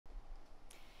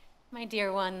My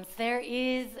dear ones, there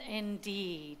is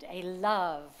indeed a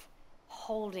love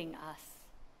holding us.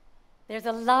 There's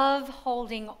a love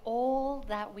holding all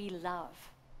that we love.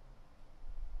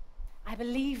 I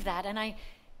believe that, and I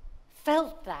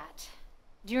felt that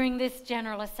during this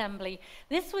General Assembly.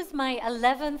 This was my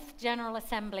 11th General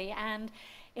Assembly, and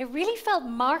it really felt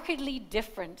markedly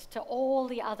different to all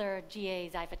the other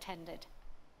GAs I've attended.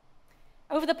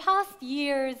 Over the past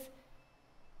years,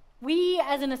 we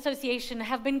as an association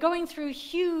have been going through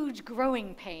huge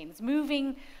growing pains,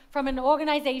 moving from an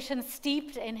organization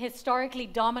steeped in historically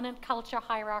dominant culture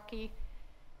hierarchy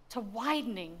to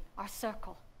widening our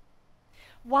circle.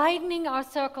 Widening our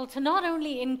circle to not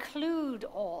only include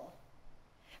all,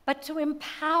 but to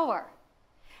empower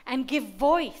and give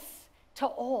voice to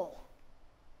all.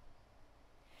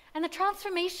 And the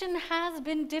transformation has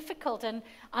been difficult and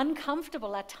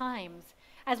uncomfortable at times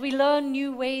as we learn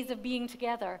new ways of being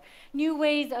together, new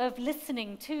ways of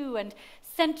listening to and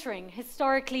centering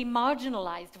historically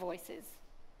marginalized voices,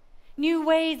 new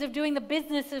ways of doing the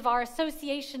business of our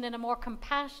association in a more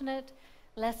compassionate,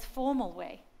 less formal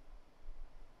way.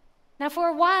 Now, for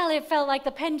a while, it felt like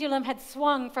the pendulum had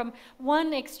swung from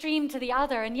one extreme to the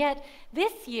other, and yet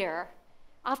this year,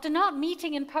 after not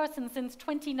meeting in person since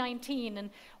 2019 and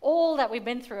all that we've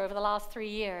been through over the last 3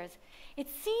 years, it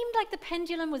seemed like the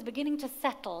pendulum was beginning to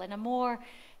settle in a more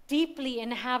deeply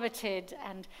inhabited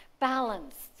and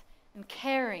balanced and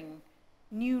caring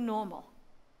new normal.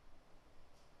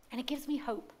 And it gives me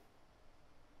hope.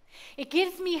 It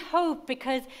gives me hope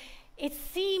because it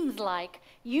seems like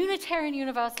Unitarian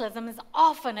Universalism is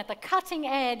often at the cutting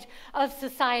edge of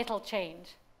societal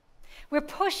change. We're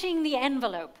pushing the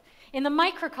envelope in the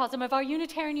microcosm of our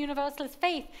Unitarian Universalist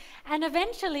faith, and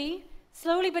eventually,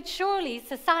 slowly but surely,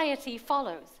 society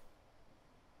follows.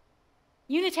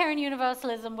 Unitarian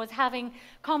Universalism was having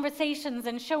conversations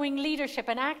and showing leadership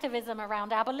and activism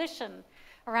around abolition,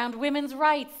 around women's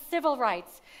rights, civil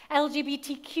rights,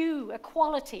 LGBTQ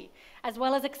equality, as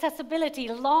well as accessibility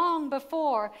long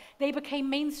before they became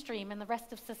mainstream in the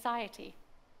rest of society.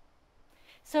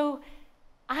 So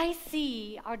I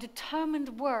see our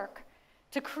determined work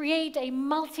to create a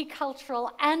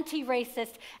multicultural,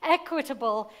 anti-racist,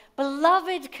 equitable,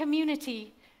 beloved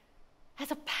community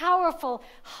as a powerful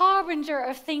harbinger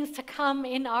of things to come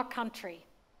in our country.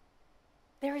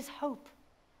 There is hope.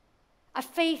 A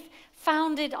faith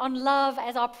founded on love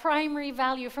as our primary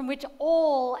value from which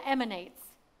all emanates.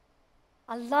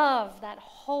 A love that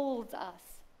holds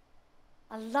us.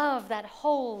 A love that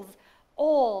holds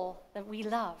all that we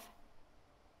love.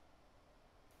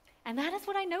 And that is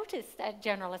what I noticed at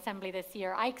General Assembly this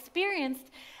year. I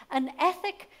experienced an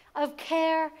ethic of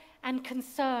care and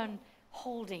concern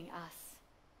holding us.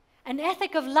 An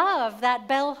ethic of love that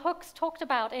Bell Hooks talked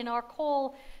about in our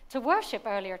call to worship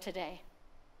earlier today.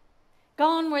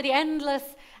 Gone were the endless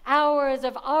hours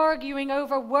of arguing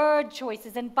over word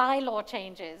choices and bylaw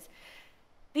changes.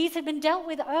 These had been dealt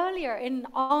with earlier in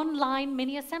online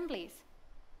mini-assemblies.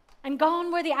 And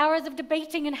gone were the hours of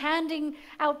debating and handing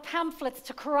out pamphlets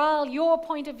to corral your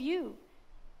point of view.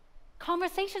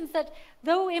 Conversations that,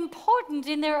 though important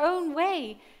in their own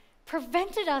way,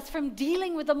 prevented us from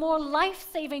dealing with the more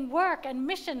life-saving work and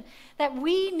mission that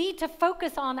we need to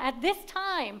focus on at this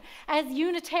time as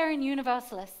Unitarian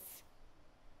Universalists.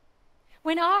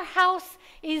 When our house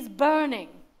is burning,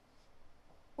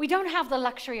 we don't have the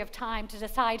luxury of time to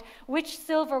decide which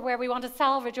silverware we want to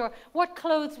salvage or what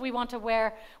clothes we want to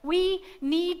wear. We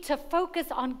need to focus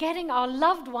on getting our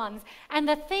loved ones and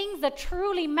the things that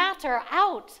truly matter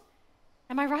out.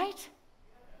 Am I right?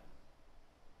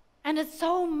 And as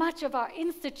so much of our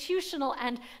institutional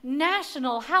and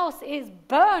national house is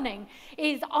burning,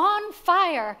 is on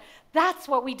fire, that's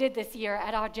what we did this year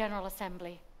at our General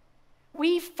Assembly.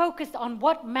 We focused on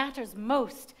what matters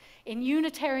most in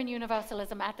Unitarian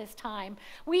Universalism at this time.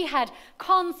 We had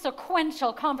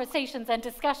consequential conversations and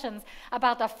discussions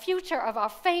about the future of our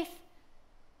faith,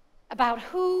 about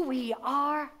who we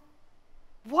are,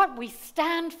 what we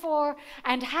stand for,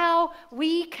 and how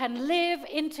we can live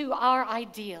into our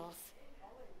ideals.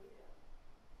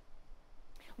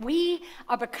 We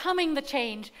are becoming the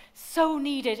change so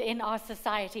needed in our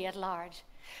society at large.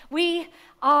 We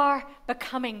are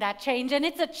becoming that change, and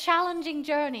it's a challenging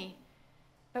journey.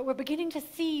 But we're beginning to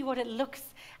see what it looks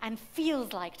and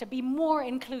feels like to be more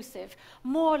inclusive,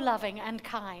 more loving and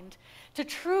kind, to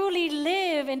truly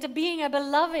live into being a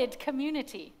beloved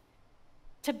community,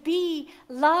 to be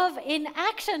love in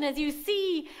action, as you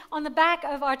see on the back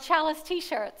of our Chalice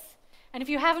t-shirts. And if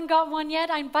you haven't got one yet,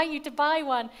 I invite you to buy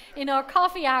one in our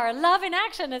coffee hour. Love in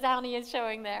action, as Annie is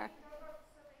showing there.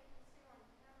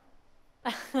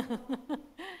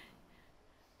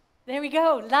 There we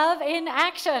go, love in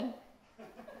action.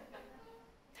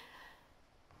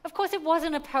 Of course, it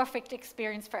wasn't a perfect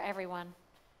experience for everyone,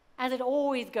 as it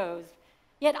always goes.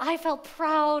 Yet I felt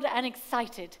proud and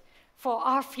excited for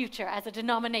our future as a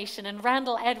denomination, and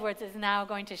Randall Edwards is now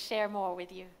going to share more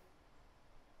with you.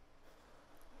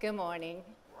 Good morning.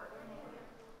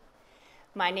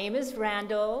 My name is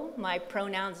Randall. My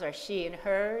pronouns are she and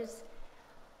hers.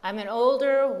 I'm an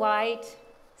older, white,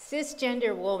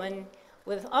 cisgender woman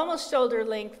with almost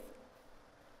shoulder-length,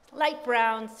 light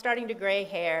brown, starting to gray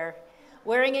hair,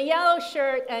 wearing a yellow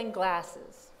shirt and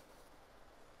glasses.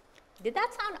 Did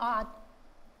that sound odd?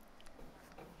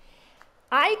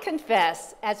 I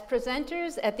confess, as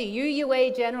presenters at the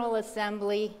UUA General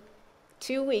Assembly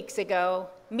 2 weeks ago,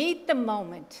 Meet the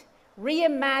Moment,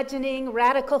 reimagining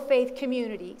radical faith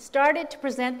community, started to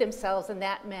present themselves in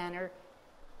that manner,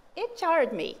 it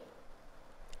jarred me,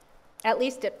 at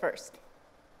least at first.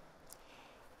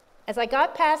 As I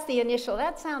got past the initial,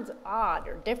 that sounds odd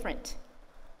or different,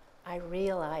 I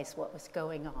realized what was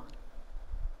going on.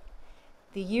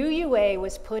 The UUA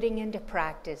was putting into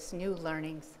practice new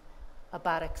learnings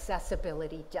about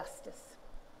accessibility justice.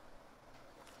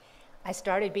 I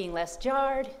started being less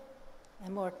jarred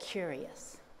and more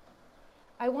curious.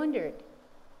 I wondered,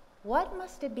 what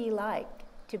must it be like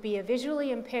to be a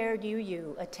visually impaired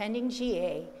UU attending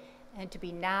GA and to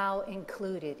be now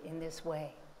included in this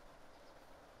way?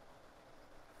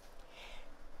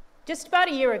 Just about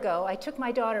a year ago, I took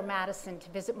my daughter Madison to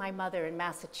visit my mother in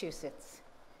Massachusetts.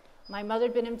 My mother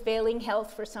had been in failing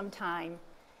health for some time,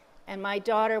 and my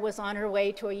daughter was on her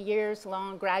way to a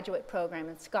years-long graduate program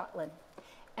in Scotland.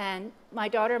 And my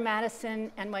daughter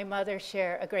Madison and my mother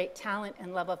share a great talent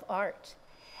and love of art.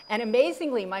 And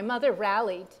amazingly, my mother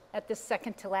rallied at this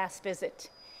second-to-last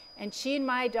visit, and she and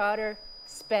my daughter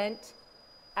spent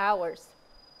hours.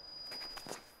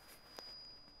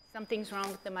 Something's wrong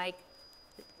with the mic.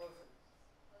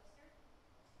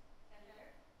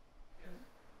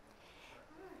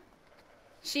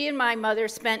 She and my mother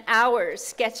spent hours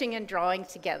sketching and drawing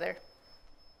together.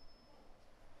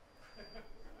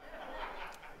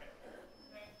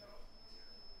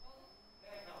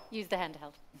 Use the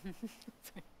handheld.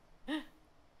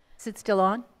 Is it still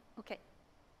on? Okay.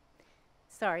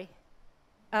 Sorry.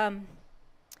 On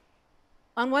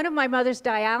one of my mother's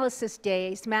dialysis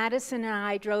days, Madison and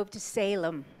I drove to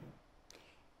Salem.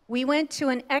 We went to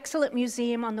an excellent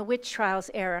museum on the witch trials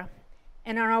era,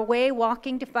 and on our way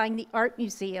walking to find the art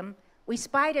museum, we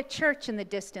spied a church in the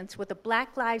distance with a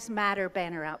Black Lives Matter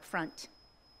banner out front.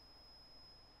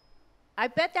 I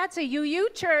bet that's a UU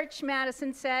church,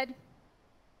 Madison said.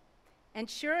 And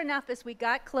sure enough, as we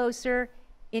got closer,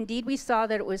 indeed we saw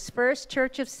that it was First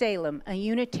Church of Salem, a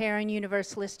Unitarian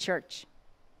Universalist church.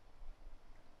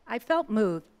 I felt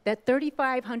moved that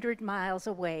 3,500 miles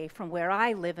away from where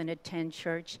I live and attend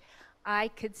church, I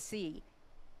could see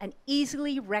an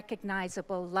easily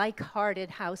recognizable,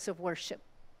 like-hearted house of worship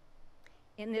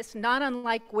in this not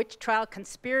unlike witch trial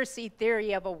conspiracy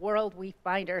theory of a world we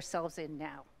find ourselves in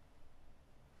now.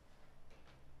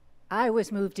 I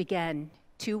was moved again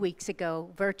 2 weeks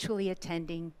ago, virtually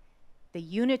attending the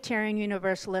Unitarian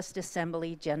Universalist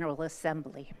Assembly General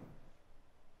Assembly.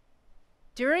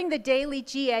 During the daily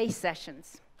GA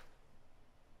sessions,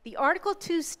 the Article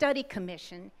 2 Study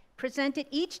Commission presented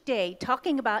each day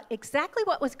talking about exactly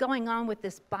what was going on with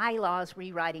this bylaws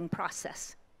rewriting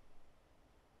process.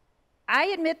 I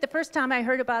admit the first time I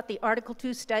heard about the Article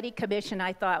 2 Study Commission,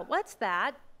 I thought, what's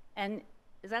that? And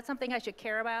is that something I should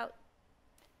care about?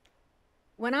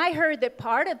 When I heard that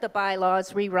part of the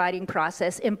bylaws rewriting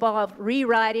process involved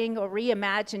rewriting or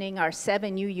reimagining our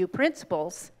 7 UU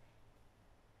principles,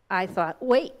 I thought,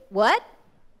 wait, what?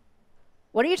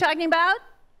 What are you talking about?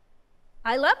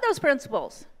 I love those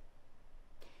principles.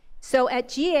 So at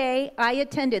GA, I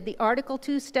attended the Article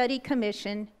 2 Study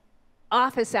Commission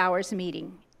office hours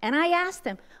meeting, and I asked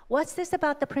them, what's this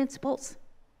about the principles?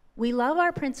 We love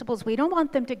our principles. We don't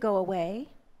want them to go away.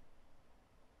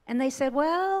 And they said,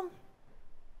 well,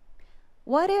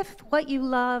 what if what you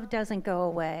love doesn't go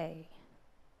away,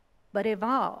 but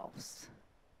evolves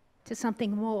to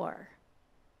something more,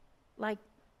 like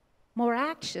more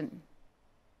action?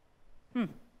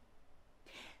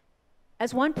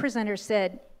 As one presenter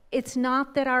said, it's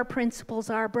not that our principles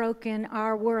are broken,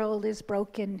 our world is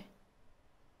broken.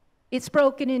 It's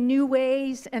broken in new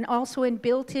ways and also in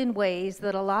built-in ways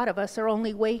that a lot of us are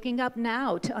only waking up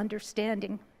now to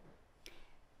understanding.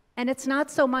 And it's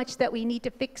not so much that we need to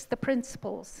fix the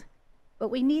principles, but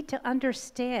we need to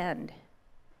understand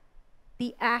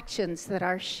the actions that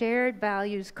our shared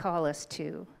values call us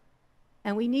to.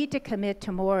 And we need to commit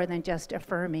to more than just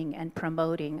affirming and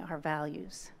promoting our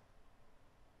values.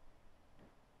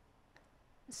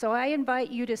 So I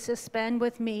invite you to suspend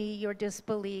with me your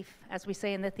disbelief, as we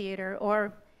say in the theater,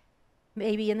 or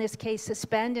maybe in this case,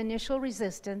 suspend initial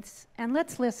resistance, and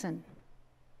let's listen.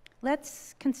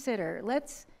 Let's consider,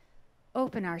 let's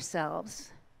open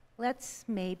ourselves. Let's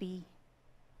maybe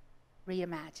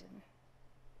reimagine.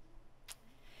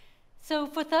 So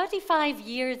for 35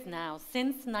 years now,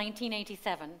 since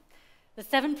 1987, the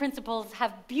 7 principles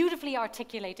have beautifully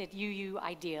articulated UU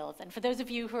ideals. And for those of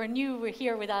you who are new, we're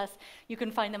here with us, you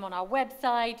can find them on our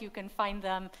website, you can find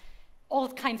them all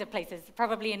kinds of places,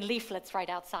 probably in leaflets right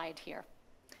outside here.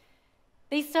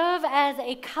 They serve as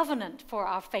a covenant for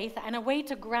our faith and a way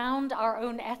to ground our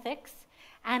own ethics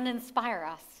and inspire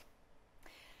us.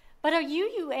 But our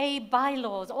UUA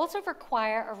bylaws also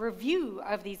require a review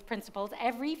of these principles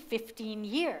every 15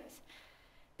 years,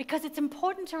 because it's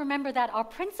important to remember that our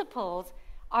principles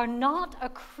are not a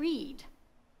creed,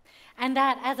 and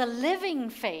that as a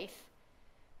living faith,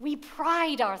 we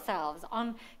pride ourselves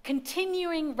on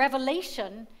continuing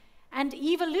revelation and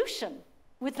evolution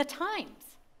with the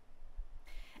times.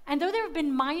 And though there have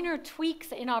been minor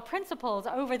tweaks in our principles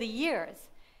over the years,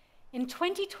 in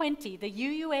 2020, the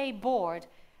UUA board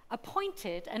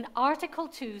appointed an Article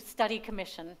 2 study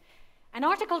commission. And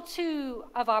Article 2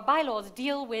 of our bylaws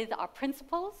deal with our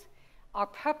principles, our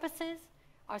purposes,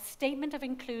 our statement of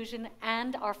inclusion,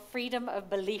 and our freedom of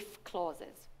belief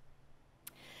clauses.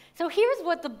 So here's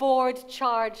what the board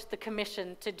charged the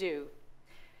commission to do: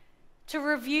 to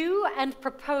review and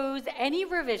propose any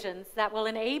revisions that will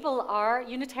enable our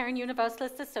Unitarian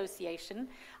Universalist Association,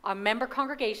 our member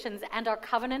congregations, and our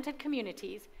covenanted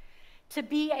communities to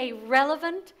be a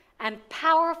relevant and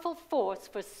powerful force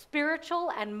for spiritual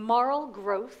and moral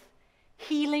growth,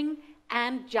 healing,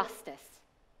 and justice.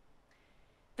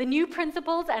 The new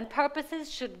principles and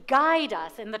purposes should guide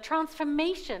us in the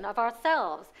transformation of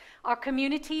ourselves, our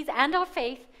communities, and our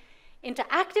faith into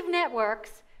active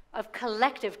networks of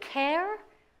collective care,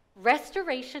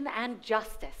 restoration, and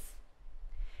justice.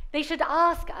 They should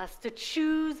ask us to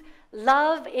choose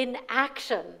love in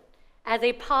action as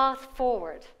a path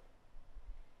forward.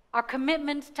 Our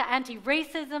commitment to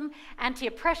anti-racism,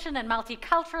 anti-oppression, and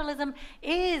multiculturalism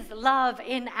is love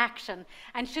in action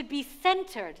and should be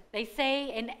centered, they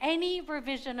say, in any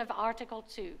revision of Article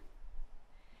 2.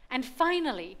 And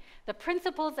finally, the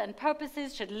principles and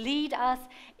purposes should lead us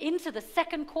into the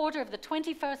second quarter of the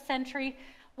 21st century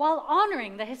while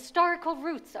honoring the historical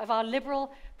roots of our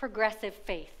liberal progressive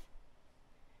faith.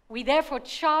 We therefore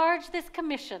charge this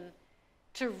commission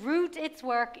to root its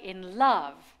work in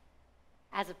love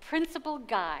as a principal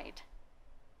guide.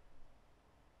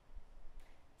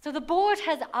 So the board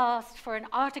has asked for an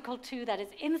Article 2 that is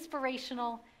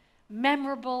inspirational,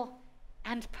 memorable,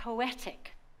 and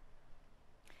poetic.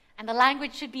 And the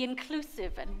language should be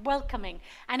inclusive and welcoming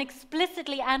and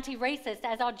explicitly anti-racist,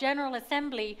 as our General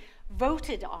Assembly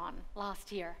voted on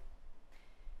last year.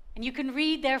 And you can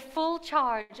read their full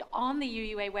charge on the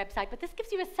UUA website, but this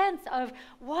gives you a sense of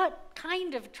what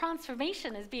kind of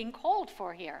transformation is being called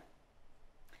for here.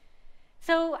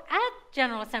 So at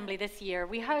General Assembly this year,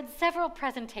 we heard several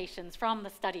presentations from the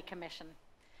study commission.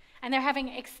 And they're having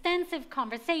extensive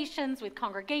conversations with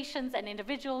congregations and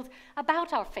individuals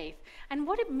about our faith and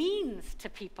what it means to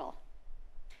people.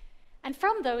 And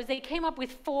from those, they came up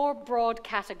with 4 broad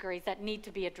categories that need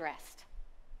to be addressed.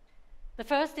 The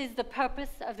first is the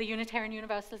purpose of the Unitarian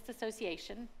Universalist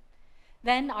Association,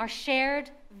 then our shared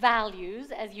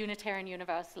values as Unitarian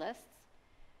Universalists,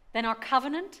 then our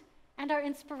covenant and our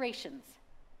inspirations.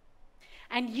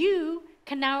 And you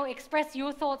can now express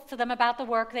your thoughts to them about the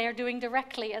work they are doing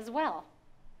directly as well.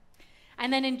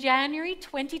 And then in January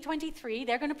 2023,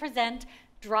 they're going to present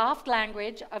draft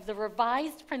language of the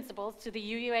revised principles to the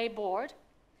UUA board.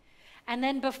 And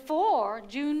then before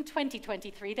June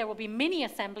 2023, there will be mini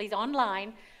assemblies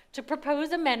online to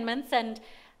propose amendments and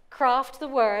craft the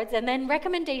words, and then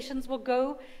recommendations will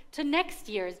go to next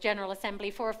year's General Assembly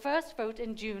for a first vote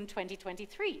in June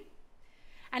 2023.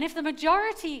 And if the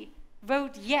majority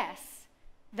vote yes,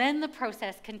 then the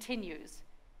process continues.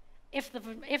 If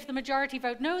the majority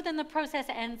vote no, then the process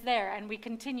ends there and we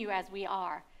continue as we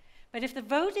are. But if the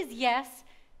vote is yes,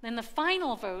 then the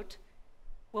final vote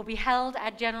will be held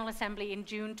at General Assembly in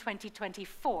June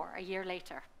 2024, a year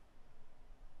later.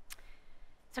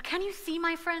 So can you see,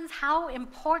 my friends, how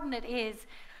important it is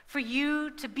for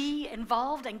you to be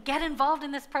involved and get involved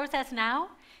in this process now?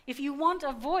 If you want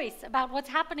a voice about what's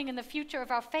happening in the future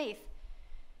of our faith,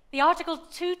 the Article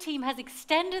 2 team has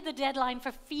extended the deadline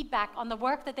for feedback on the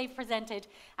work that they've presented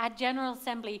at General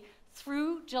Assembly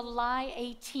through July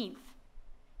 18th.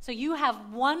 So you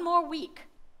have 1 more week.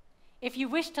 If you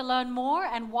wish to learn more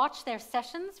and watch their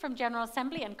sessions from General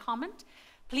Assembly and comment,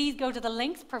 Please go to the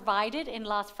links provided in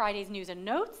last Friday's news and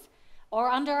notes, or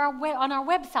on our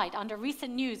website, under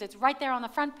recent news. It's right there on the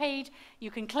front page.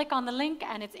 You can click on the link,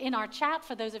 and it's in our chat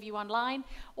for those of you online,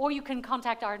 or you can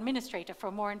contact our administrator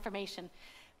for more information.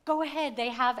 Go ahead, they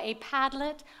have a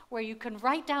Padlet where you can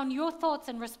write down your thoughts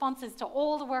and responses to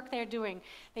all the work they're doing.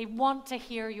 They want to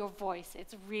hear your voice.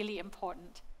 It's really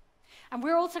important. And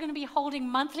we're also going to be holding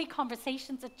monthly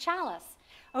conversations at Chalice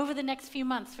over the next few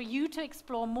months for you to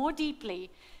explore more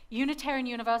deeply Unitarian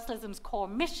Universalism's core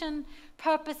mission,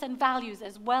 purpose, and values,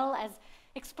 as well as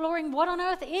exploring what on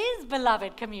earth is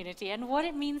beloved community and what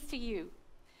it means to you.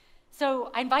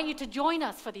 So I invite you to join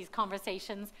us for these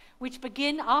conversations, which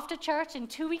begin after church in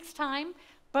 2 weeks' time,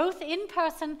 both in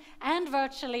person and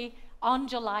virtually on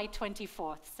July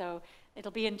 24th. So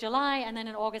it'll be in July and then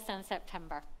in August and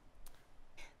September.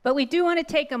 But we do want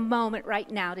to take a moment right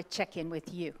now to check in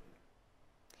with you.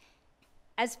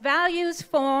 As values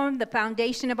form the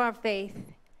foundation of our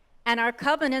faith, and our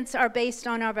covenants are based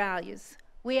on our values,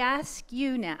 we ask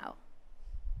you now,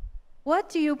 what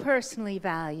do you personally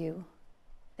value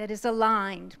that is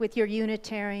aligned with your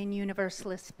Unitarian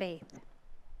Universalist faith?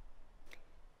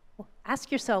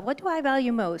 Ask yourself, what do I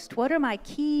value most? What are my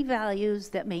key values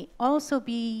that may also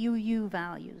be UU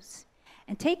values?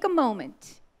 And take a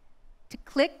moment to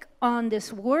click on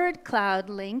this word cloud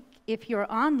link if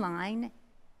you're online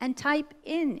and type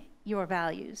in your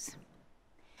values.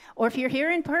 Or if you're here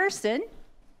in person,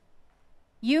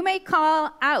 you may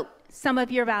call out some of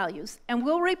your values, and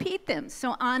we'll repeat them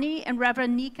so Ani and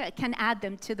Reverend Nica can add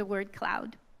them to the word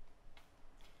cloud.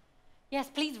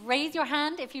 Yes, please raise your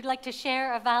hand if you'd like to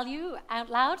share a value out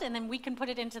loud, and then we can put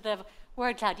it into the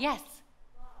word cloud. Yes.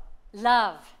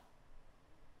 Love.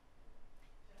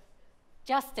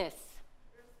 Justice.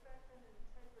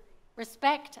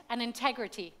 Respect and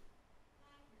integrity.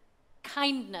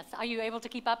 Kindness. Are you able to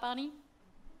keep up, Ani?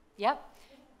 Yep.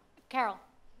 Carol.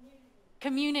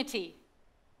 Community.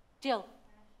 Jill.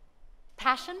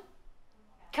 Passion?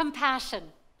 Compassion.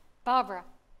 Barbara.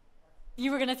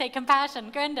 You were going to say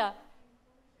compassion. Grenda.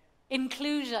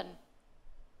 Inclusion.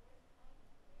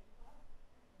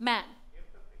 Matt.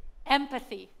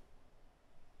 Empathy.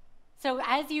 So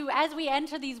as we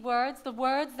enter these words, the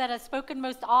words that are spoken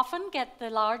most often get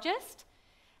the largest.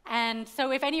 And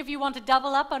so if any of you want to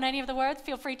double up on any of the words,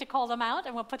 feel free to call them out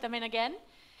and we'll put them in again.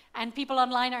 And people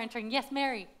online are entering. Yes,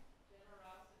 Mary?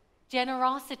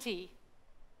 Generosity.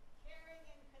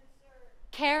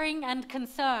 Caring and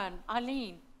concern.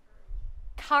 Eileen?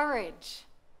 Courage.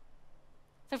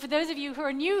 So for those of you who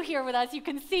are new here with us, you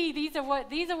can see these are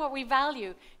what we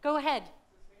value. Go ahead.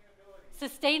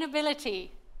 Sustainability.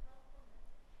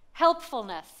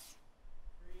 Helpfulness.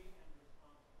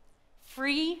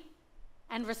 Free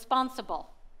and responsible.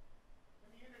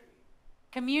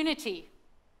 Community.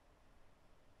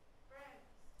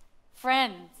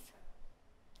 Friends.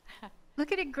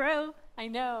 Look at it grow. I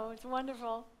know, it's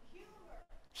wonderful.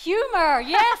 Humor.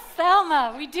 Yes,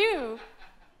 Thelma, we do.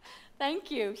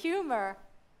 Thank you. Humor.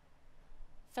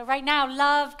 So right now,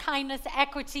 love, kindness,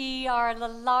 equity are the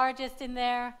largest in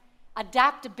there.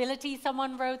 Adaptability,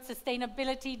 someone wrote.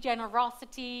 Sustainability,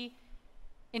 generosity,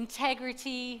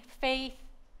 integrity, faith.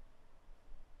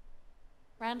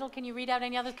 Randall, can you read out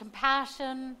any others?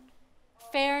 Compassion,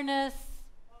 fairness,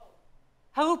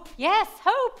 hope. Yes,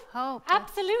 hope. Hope.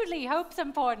 Absolutely, hope's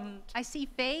important. I see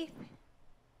faith.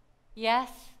 Yes.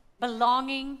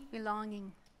 Belonging.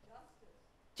 Belonging.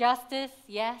 Justice,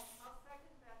 yes. I'll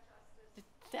second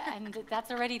that, justice. And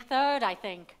that's already third, I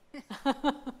think.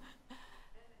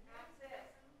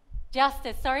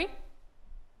 Justice, sorry?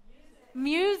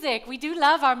 Music. We do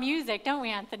love our music, don't we,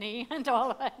 Anthony? And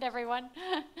everyone.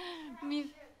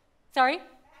 Sorry?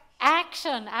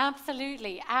 Action,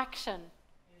 absolutely. Action.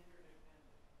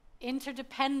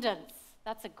 Interdependence.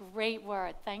 That's a great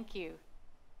word. Thank you.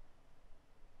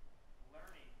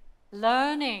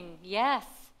 Learning, yes.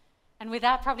 And with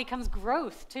that probably comes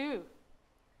growth, too.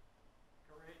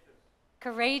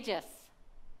 Courageous.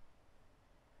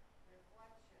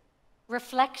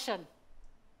 Reflection.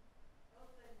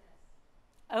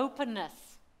 Openness.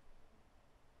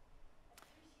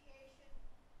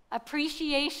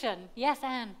 Appreciation. Yes,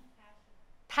 Anne.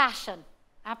 Passion.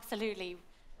 Absolutely.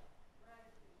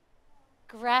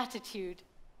 Gratitude.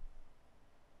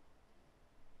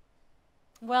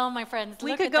 Well, my friends,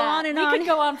 we could go on and on. We could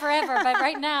go on forever, but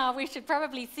right now we should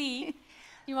probably see.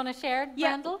 You want to share,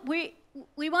 Randall?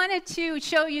 We wanted to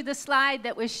show you the slide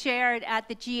that was shared at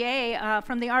the GA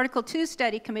from the Article 2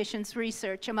 Study Commission's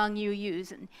research among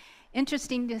UUs. And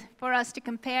interesting for us to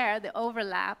compare the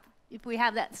overlap, if we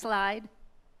have that slide.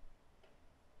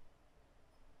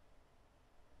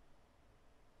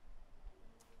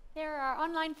 There are our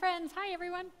online friends. Hi,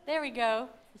 everyone. There we go.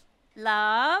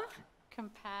 Love,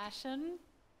 Compassion,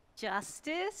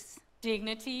 justice,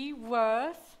 dignity,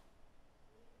 worth,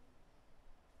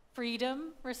 freedom,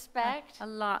 respect. a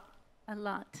lot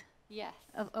Yes.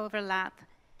 of overlap.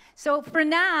 So for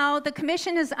now, the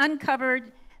Commission has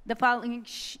uncovered the following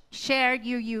shared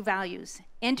UU values: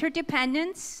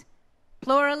 interdependence,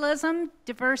 pluralism,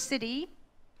 diversity,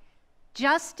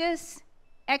 justice,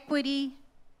 equity,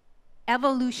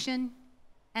 evolution,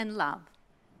 and love.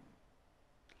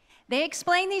 They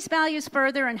explained these values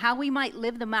further and how we might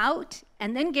live them out,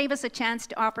 and then gave us a chance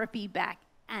to offer feedback.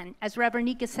 And as Reverend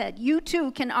Nica said, you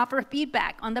too can offer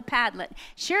feedback on the Padlet.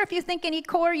 Share if you think any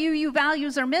core UU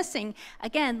values are missing.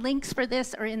 Again, links for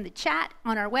this are in the chat,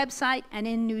 on our website, and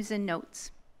in news and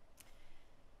notes.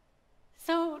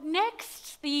 So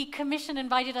next, the Commission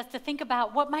invited us to think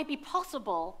about what might be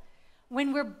possible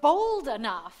when we're bold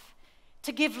enough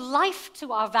to give life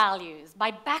to our values by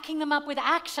backing them up with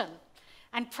action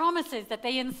and promises that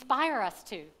they inspire us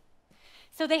to.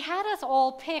 So they had us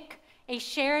all pick a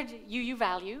shared UU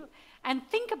value and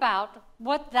think about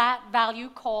what that value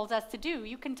calls us to do.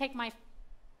 You can take my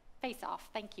face off,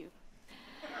 thank you.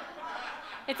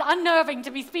 It's unnerving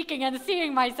to be speaking and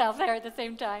seeing myself there at the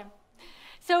same time.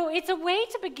 So it's a way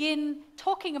to begin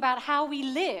talking about how we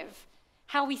live,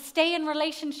 how we stay in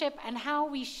relationship, and how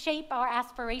we shape our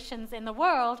aspirations in the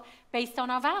world based on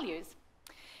our values.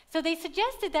 So they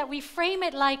suggested that we frame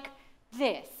it like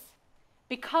this: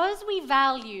 because we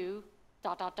value ...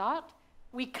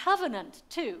 we covenant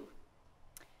too.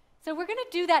 So we're going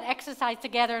to do that exercise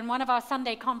together in one of our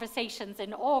Sunday conversations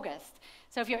in August.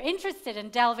 So if you're interested in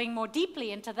delving more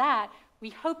deeply into that,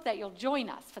 we hope that you'll join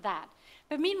us for that.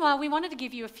 But meanwhile, we wanted to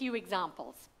give you a few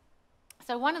examples.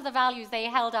 So one of the values they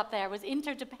held up there was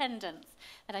interdependence,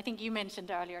 that I think you mentioned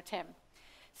earlier, Tim.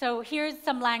 So here's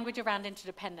some language around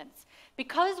interdependence.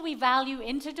 Because we value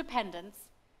interdependence,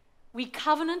 we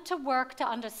covenant to work to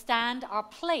understand our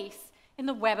place in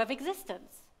the web of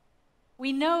existence.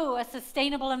 We know a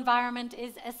sustainable environment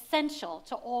is essential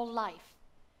to all life.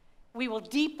 We will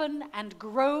deepen and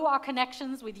grow our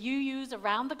connections with UUs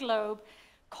around the globe,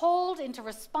 called into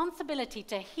responsibility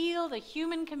to heal the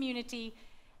human community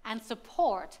and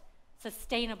support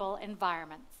sustainable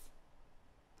environments.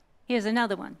 Here's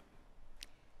another one.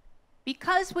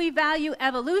 Because we value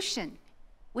evolution,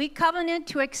 we covenant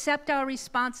to accept our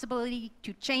responsibility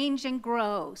to change and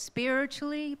grow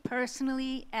spiritually,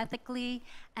 personally, ethically,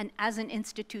 and as an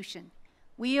institution.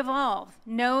 We evolve,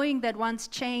 knowing that once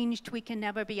changed, we can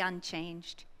never be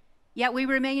unchanged. Yet we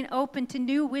remain open to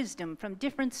new wisdom from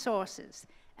different sources.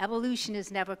 Evolution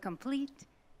is never complete.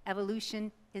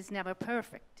 Evolution is never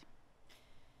perfect.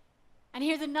 And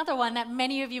here's another one that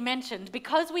many of you mentioned.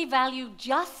 Because we value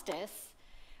justice,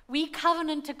 we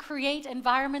covenant to create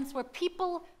environments where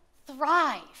people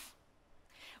thrive.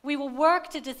 We will work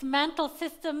to dismantle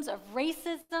systems of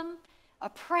racism,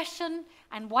 oppression,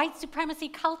 and white supremacy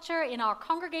culture in our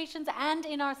congregations and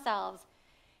in ourselves.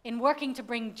 In working to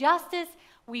bring justice,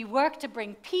 we work to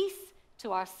bring peace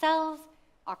to ourselves,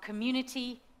 our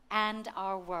community, and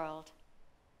our world.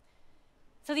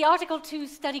 So the Article 2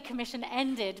 Study Commission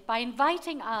ended by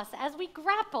inviting us, as we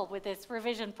grapple with this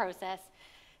revision process,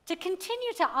 to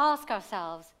continue to ask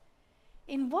ourselves,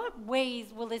 in what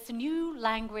ways will this new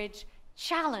language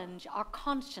challenge our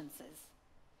consciences?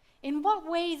 In what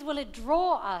ways will it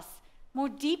draw us more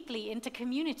deeply into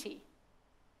community?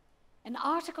 An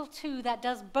Article 2 that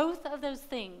does both of those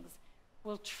things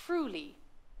will truly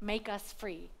make us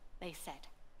free, they said.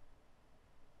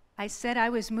 I said I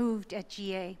was moved at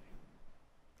GA.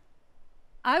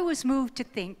 I was moved to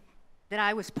think that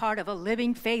I was part of a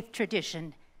living faith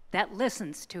tradition that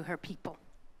listens to her people,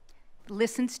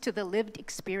 listens to the lived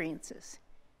experiences,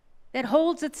 that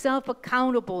holds itself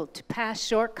accountable to past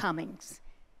shortcomings,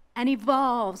 and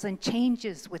evolves and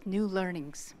changes with new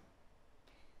learnings.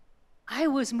 I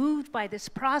was moved by this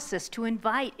process to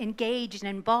invite, engage, and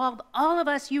involve all of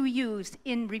us UUs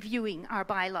in reviewing our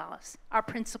bylaws, our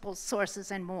principles,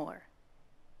 sources, and more.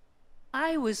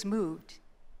 I was moved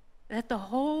that the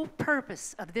whole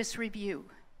purpose of this review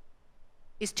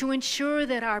is to ensure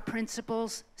that our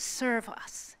principles serve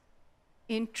us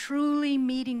in truly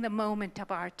meeting the moment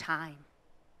of our time,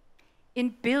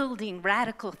 in building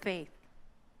radical faith,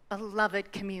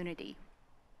 beloved community,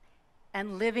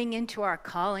 and living into our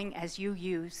calling as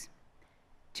UUs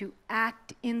to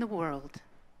act in the world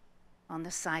on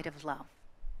the side of love.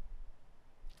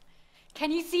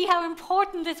 Can you see how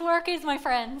important this work is, my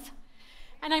friends?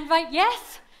 And I invite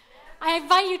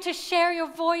you to share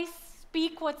your voice,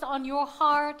 speak what's on your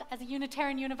heart as a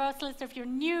Unitarian Universalist. If you're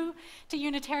new to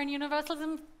Unitarian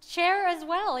Universalism, share as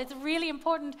well. It's really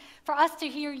important for us to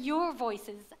hear your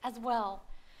voices as well.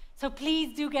 So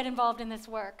please do get involved in this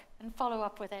work and follow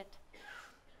up with it.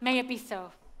 May it be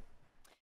so.